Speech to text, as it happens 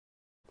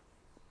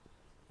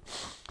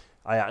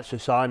I actually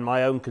signed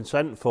my own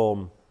consent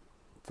form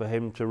for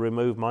him to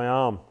remove my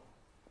arm.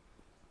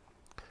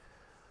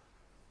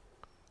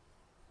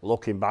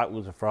 Looking back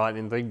was a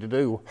frightening thing to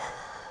do.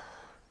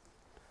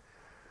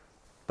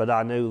 But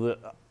I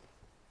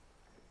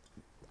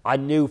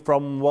knew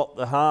from what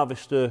the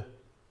harvester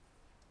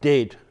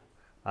did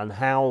and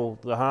how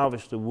the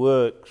harvester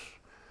works,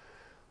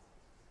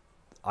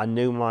 I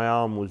knew my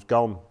arm was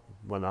gone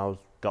when I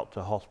got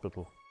to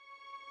hospital.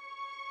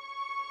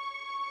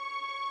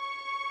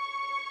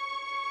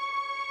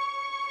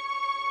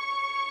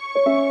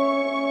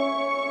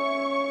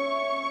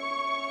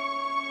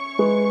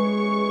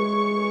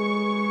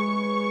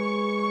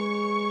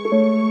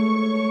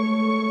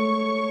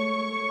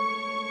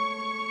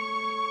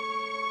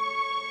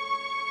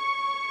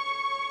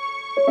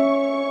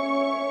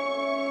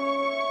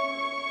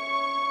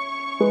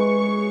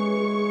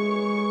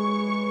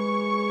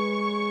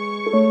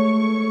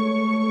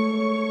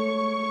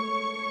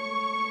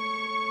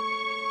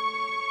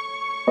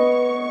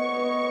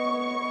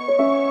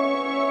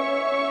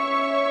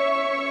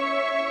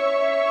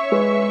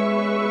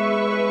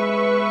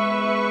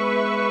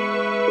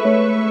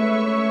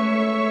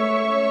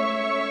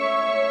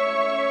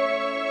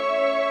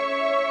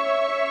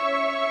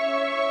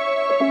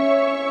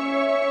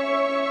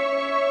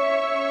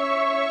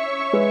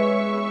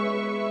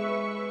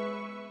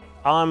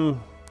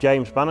 I'm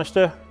James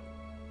Bannister.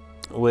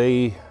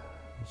 We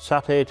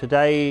sat here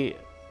today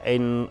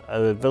in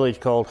a village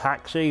called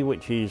Haxey,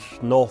 which is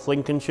North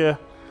Lincolnshire.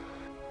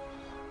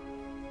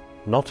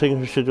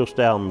 Nottinghamshire just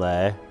down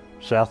there,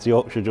 South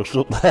Yorkshire just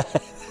up there.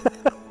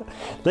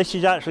 This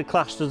is actually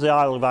classed as the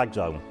Isle of Ag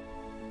Zone,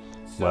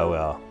 where we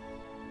are.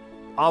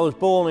 I was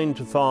born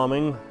into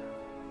farming.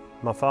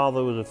 My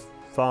father was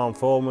a farm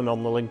foreman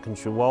on the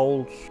Lincolnshire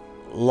Wolds.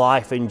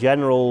 Life in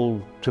general,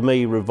 to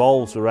me,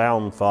 revolves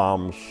around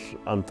farms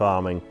and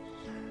farming.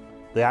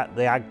 The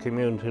ag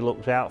community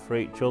looks out for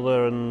each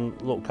other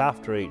and looks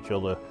after each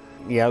other.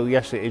 You know,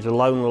 yes, it is a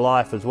lonely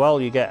life as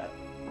well. You get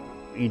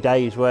your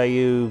days where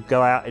you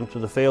go out into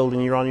the field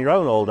and you're on your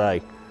own all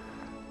day.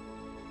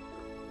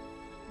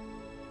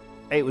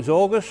 It was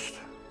August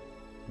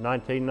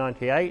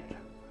 1998.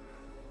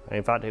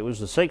 In fact, it was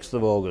the 6th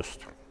of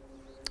August,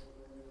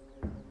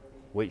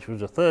 which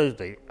was a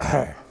Thursday.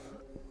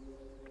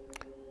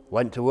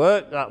 Went to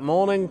work that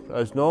morning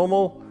as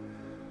normal.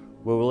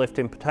 We were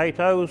lifting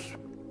potatoes.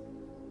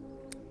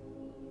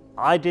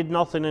 I did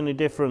nothing any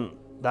different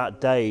that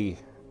day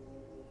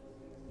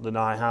than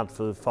I had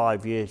for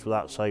 5 years with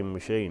that same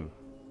machine.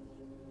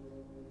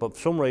 But for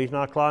some reason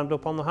I climbed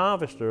up on the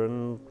harvester,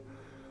 and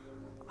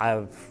I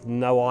have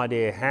no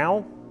idea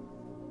how,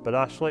 but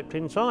I slipped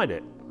inside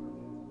it.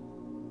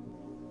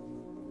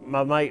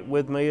 My mate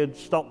with me had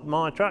stopped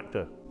my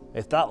tractor.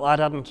 If that lad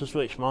hadn't have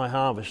switched my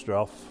harvester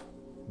off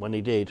when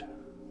he did,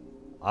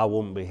 I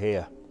wouldn't be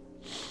here.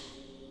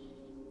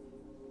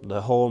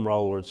 The horn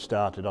roller had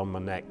started on my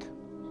neck.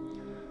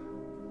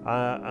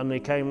 And he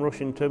came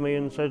rushing to me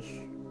and says,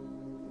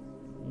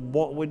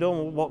 "What have we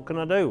done? What can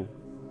I do?"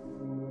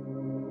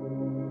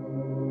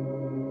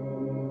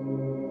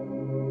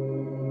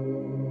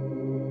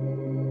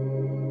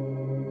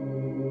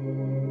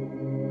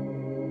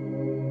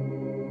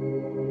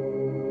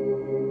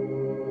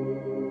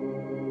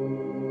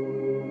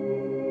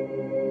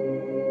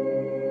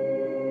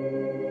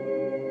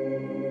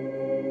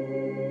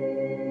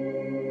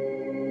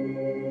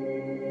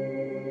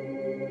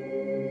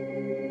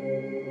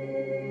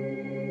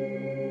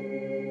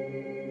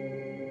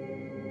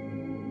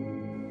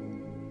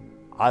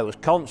 I was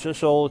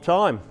conscious all the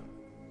time.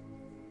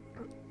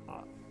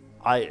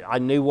 I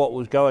knew what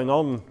was going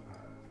on.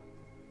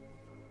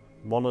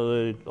 One of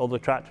the other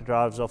tractor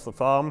drivers off the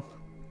farm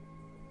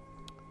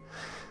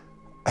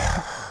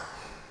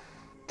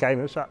came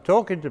and sat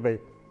talking to me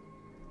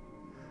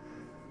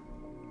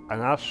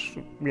and asked,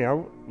 you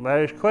know,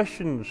 various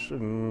questions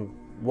and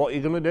what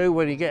you're going to do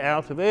when you get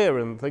out of here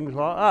and things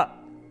like that.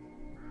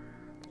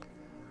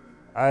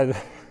 And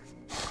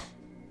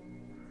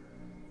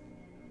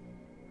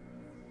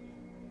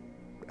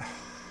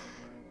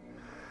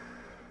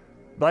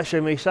bless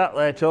him, he sat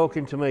there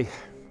talking to me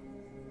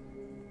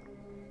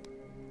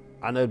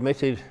and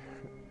admitted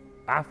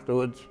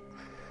afterwards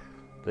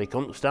that he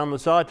couldn't stand the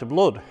sight of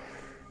blood.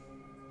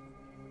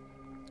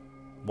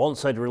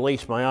 Once they'd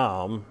released my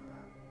arm,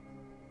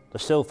 they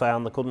still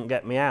found they couldn't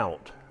get me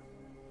out.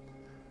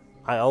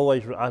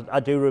 I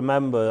do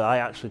remember I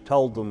actually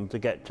told them to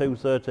get two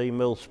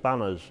 13mm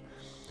spanners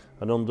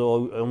and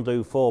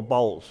undo 4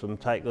 bolts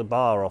and take the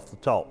bar off the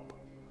top,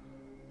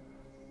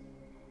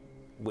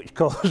 which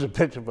caused a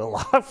bit of a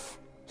laugh.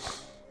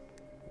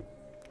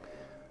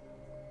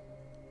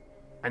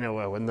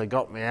 Anyway, when they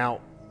got me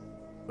out,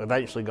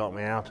 eventually got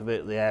me out of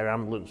it, the air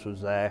ambulance was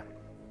there.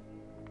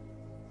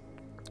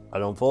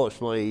 And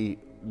unfortunately,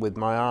 with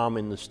my arm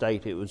in the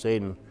state it was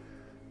in,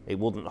 it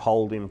wouldn't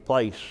hold in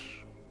place.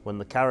 When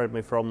they carried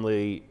me from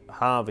the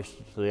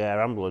harvester to the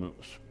air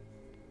ambulance,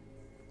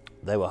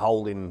 they were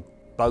holding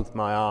both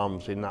my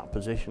arms in that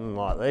position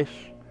like this.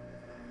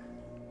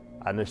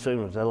 and as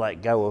soon as I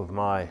let go of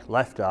my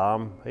left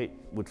arm, it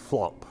would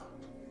flop.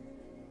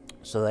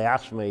 So they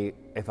asked me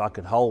if I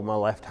could hold my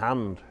left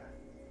hand.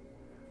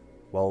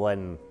 Well,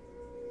 then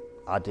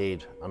I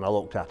did, and I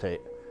looked at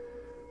it.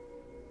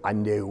 I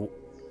knew.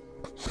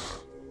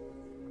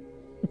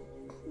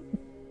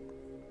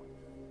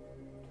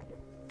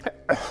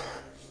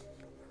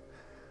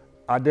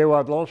 I knew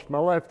I'd lost my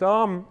left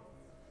arm.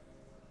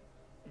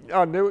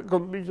 I knew it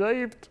couldn't be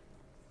saved.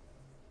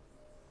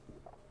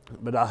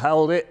 But I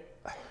held it,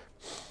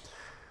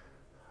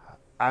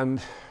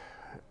 and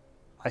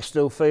I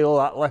still feel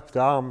that left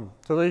arm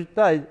to this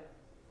day.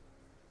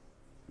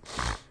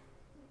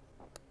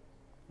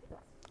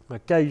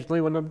 Occasionally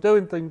when I'm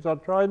doing things, I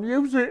try and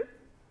use it.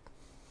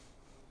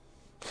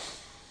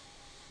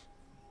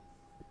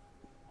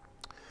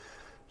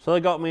 So they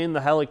got me in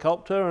the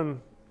helicopter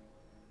and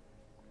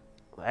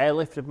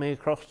airlifted me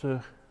across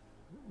to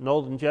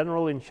Northern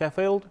General in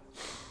Sheffield.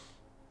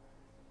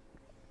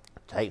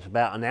 It takes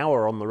about an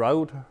hour on the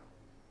road,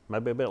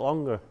 maybe a bit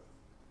longer.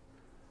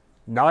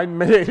 9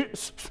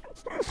 minutes.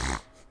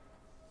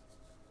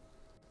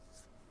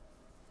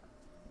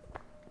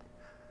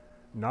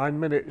 9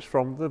 minutes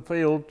from the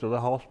field to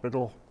the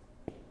hospital.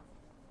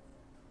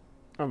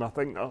 And I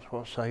think that's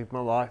what saved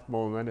my life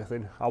more than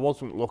anything. I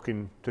wasn't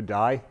looking to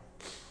die.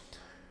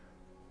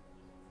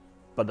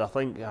 But I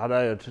think had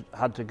I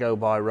had to go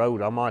by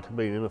road, I might have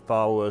been in a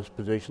far worse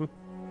position.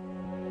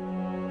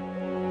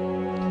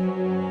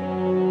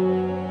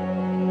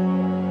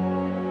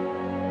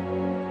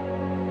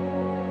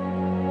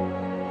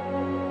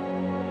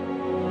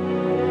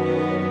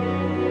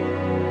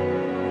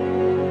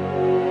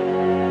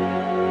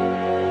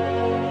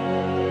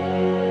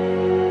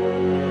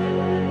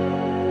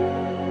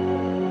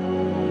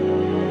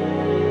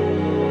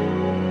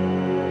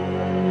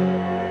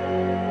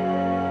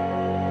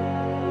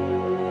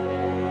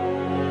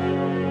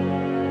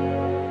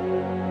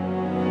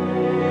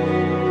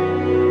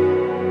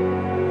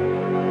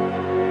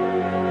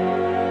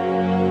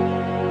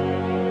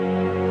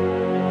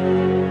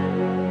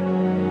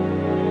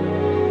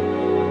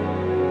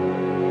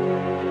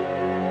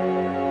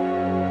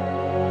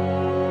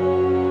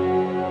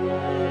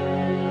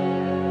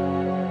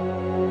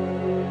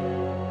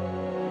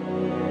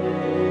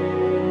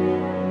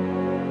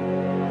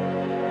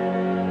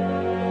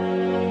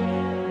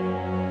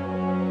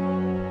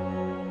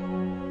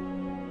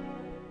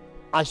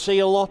 I see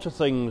a lot of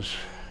things,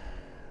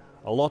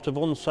 a lot of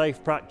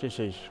unsafe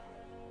practices,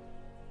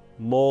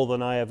 more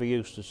than I ever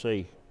used to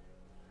see.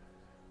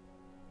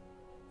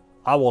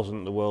 I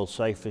wasn't the world's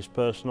safest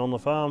person on the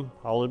farm.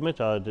 I'll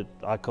admit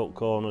I cut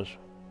corners.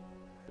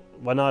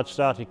 When I'd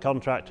started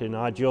contracting,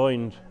 I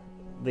joined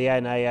the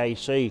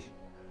NAAC,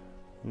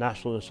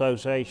 National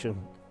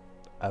Association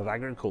of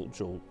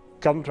Agricultural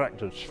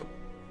Contractors.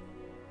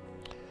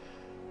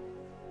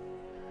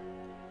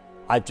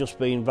 I've just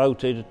been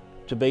voted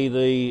to be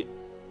the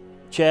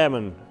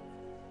chairman,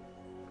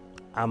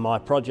 and my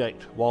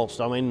project, whilst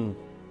I'm in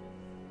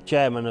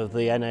chairman of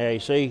the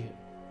NAAC,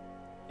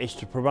 is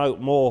to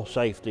promote more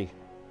safety,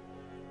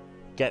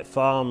 get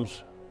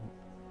farms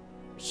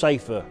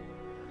safer.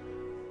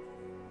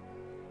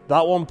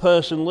 That one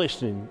person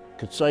listening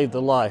could save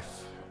the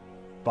life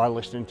by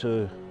listening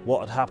to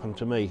what had happened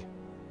to me,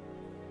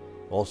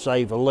 or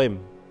save a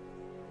limb.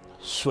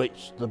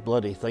 Switch the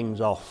bloody things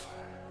off.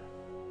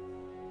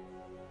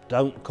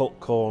 Don't cut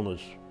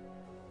corners.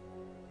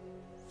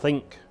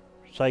 Think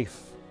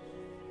safe.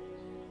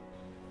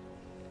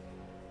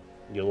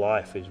 Your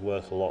life is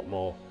worth a lot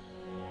more.